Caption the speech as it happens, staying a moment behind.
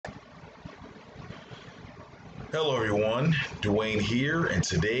Hello everyone, Dwayne here, and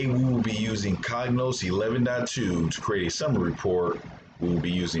today we will be using Cognos 11.2 to create a summary report. We will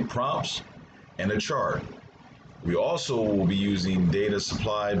be using prompts and a chart. We also will be using data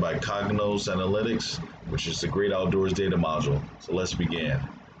supplied by Cognos Analytics, which is the Great Outdoors data module. So let's begin.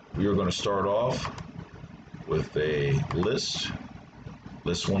 We are going to start off with a list.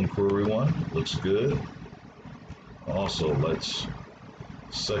 List 1, query 1, looks good. Also, let's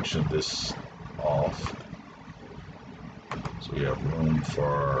section this off. So we have room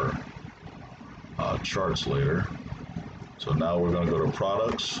for charts later. So now we're going to go to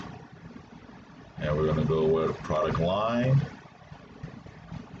products, and we're going to go with product line,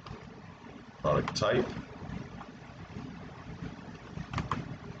 product type.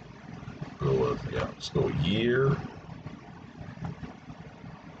 Let's go year,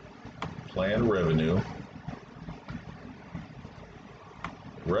 planned revenue,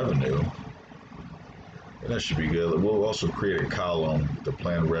 and that should be good. We'll also create a column, the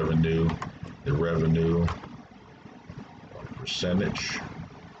planned revenue, the revenue percentage.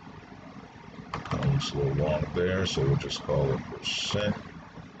 Looks a little long there, so we'll just call it percent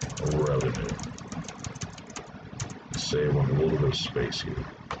of revenue. Save on a little bit of space here.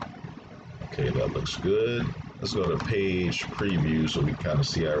 Okay, that looks good. Let's go to page preview so we kind of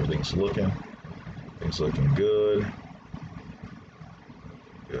see how everything's looking. Things looking good.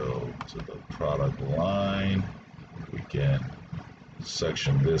 Go to the product line. We can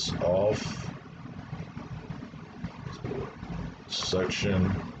section this off. Section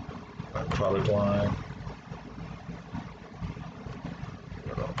by product line.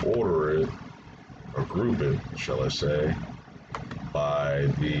 We're going to order it, or group it, shall I say, by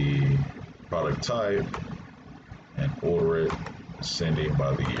the product type, and order it ascending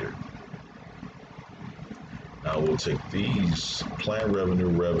by the year. Now we'll take these planned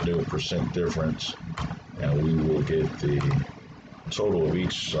revenue, percent difference, and we will get the total of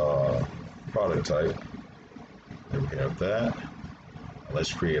each product type. There we have that.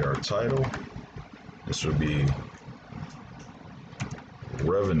 Let's create our title. This would be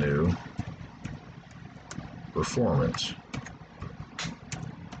revenue performance.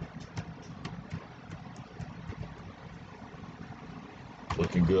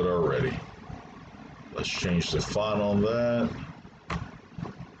 Looking good already. Let's change the font on that.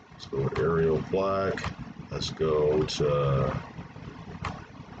 Let's go with Arial Black. Let's go to,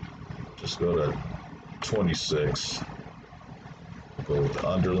 just go to 26. We'll go with the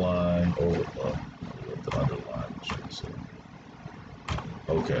underline, with the underline, I should say.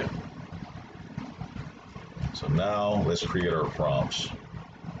 Okay. So now let's create our prompts.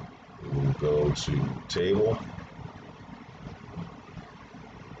 We'll go to table.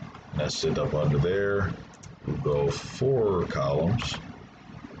 That's set up under there. We'll go 4 columns.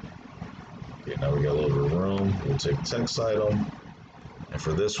 Okay, now we got a little bit of room. We'll take text item, and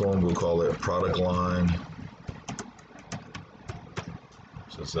for this one, we'll call it product line.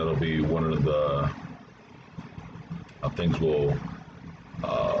 Since that'll be one of the, I think we'll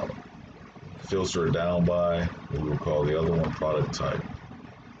filter it down by, we will call the other one product type.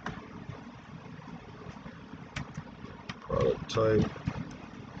 Product type.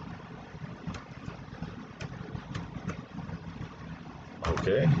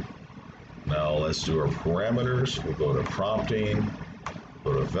 Okay, now let's do our parameters. We'll go to prompting,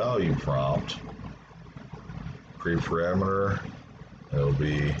 go to value prompt, create parameter. It'll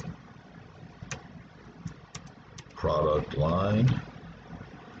be product line.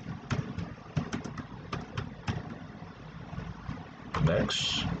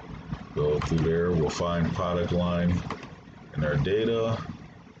 Next, go through there. We'll find product line in our data.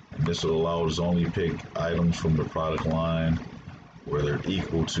 And this will allow us to only pick items from the product line where they're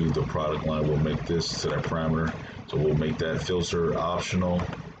equal to the product line. We'll make this to that parameter. So we'll make that filter optional.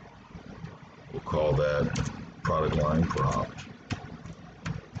 We'll call that product line prompt.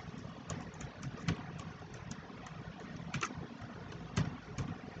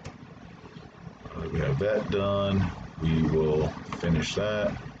 We have that done. We will finish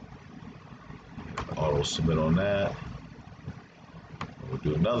that. Auto submit on that. We'll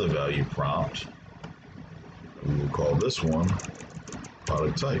do another value prompt. We will call this one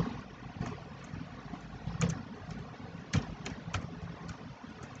product type.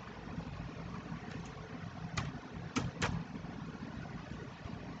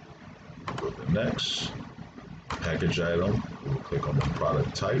 Go to the next package item. We'll click on the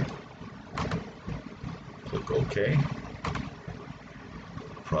product type. Click OK.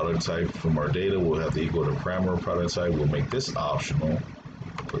 Product type from our data will have to equal to parameter product type. We'll make this optional.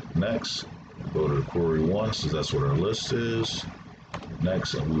 Click next. Go to query 1, so that's what our list is.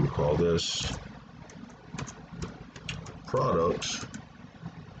 Next, and we will call this product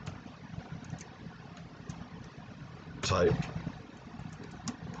type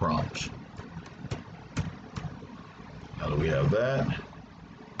prompts. Now that we have that,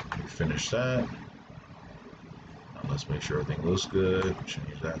 we finish that. Now let's make sure everything looks good.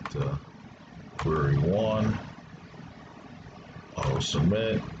 Change that to query 1. Auto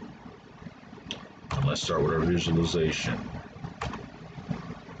submit. And let's start with our visualization.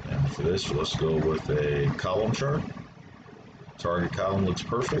 And for this, let's go with a column chart. Target column looks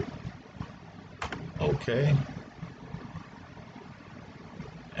perfect. Okay.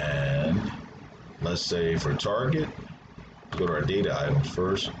 And let's say for target, let's go to our data items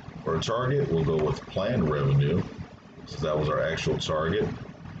first. For a target, we'll go with planned revenue, since that was our actual target.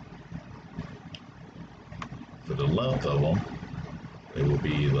 For the length of them, it will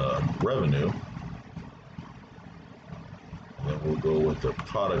be the revenue. And then we'll go with the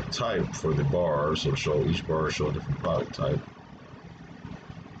product type for the bars, so show each bar show a different product type.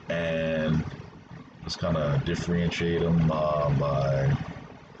 And let's kind of differentiate them by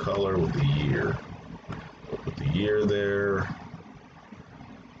color with the year. We'll put the year there.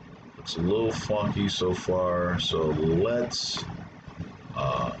 It's a little funky so far, so let's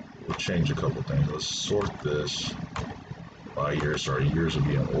we'll change a couple things. Let's sort this by year, so our years will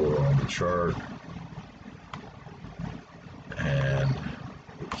be in order on the chart. And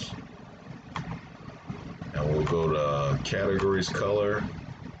oops. And we'll go to categories color.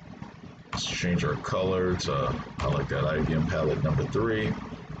 Let's change our color to, I like that IBM palette number 3.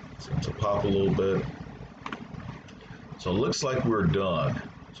 Seems to pop a little bit. So it looks like we're done.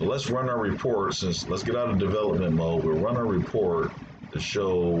 So let's run our report. Let's get out of development mode. We'll run our report to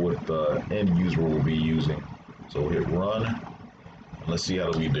show what the end user will be using. So we'll hit run. And let's see how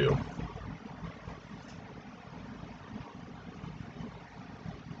do we do.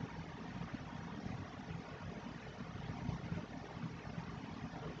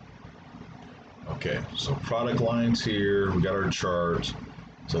 Okay, so product lines here, we got our charts.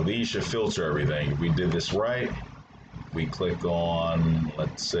 So these should filter everything. If we did this right, we click on,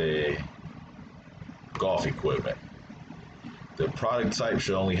 let's say, golf equipment. The product type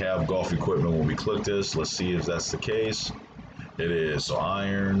should only have golf equipment when we click this. Let's see if that's the case. It is. So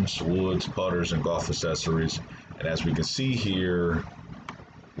irons, woods, putters, and golf accessories. And as we can see here,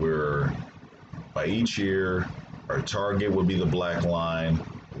 we're by each year, our target would be the black line.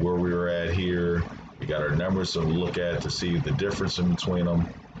 Where we were at here, we got our numbers to look at to see the difference in between them.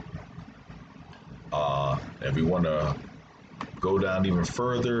 If we want to go down even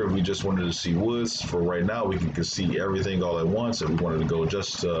further, if we just wanted to see woods, for right now we can see everything all at once. If we wanted to go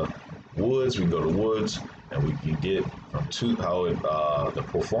just to woods, we can go to woods, and we can get from the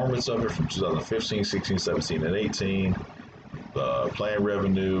performance of it from 2015, 16, 17, and 18, the planned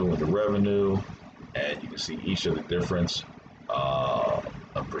revenue, the revenue, and you can see each of the difference.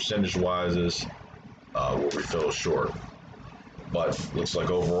 Percentage-wise is where we fell short. But looks like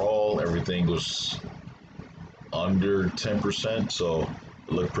overall everything was under 10%, so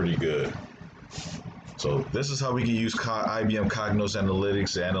it looked pretty good. So this is how we can use IBM COGNOS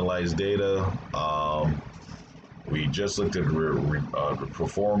Analytics to analyze data. We just looked at the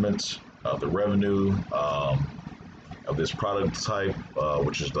performance of the revenue of this product type,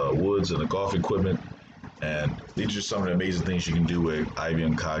 which is the woods and the golf equipment. And these are some of the amazing things you can do with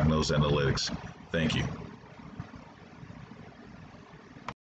IBM COGNOS Analytics. Thank you.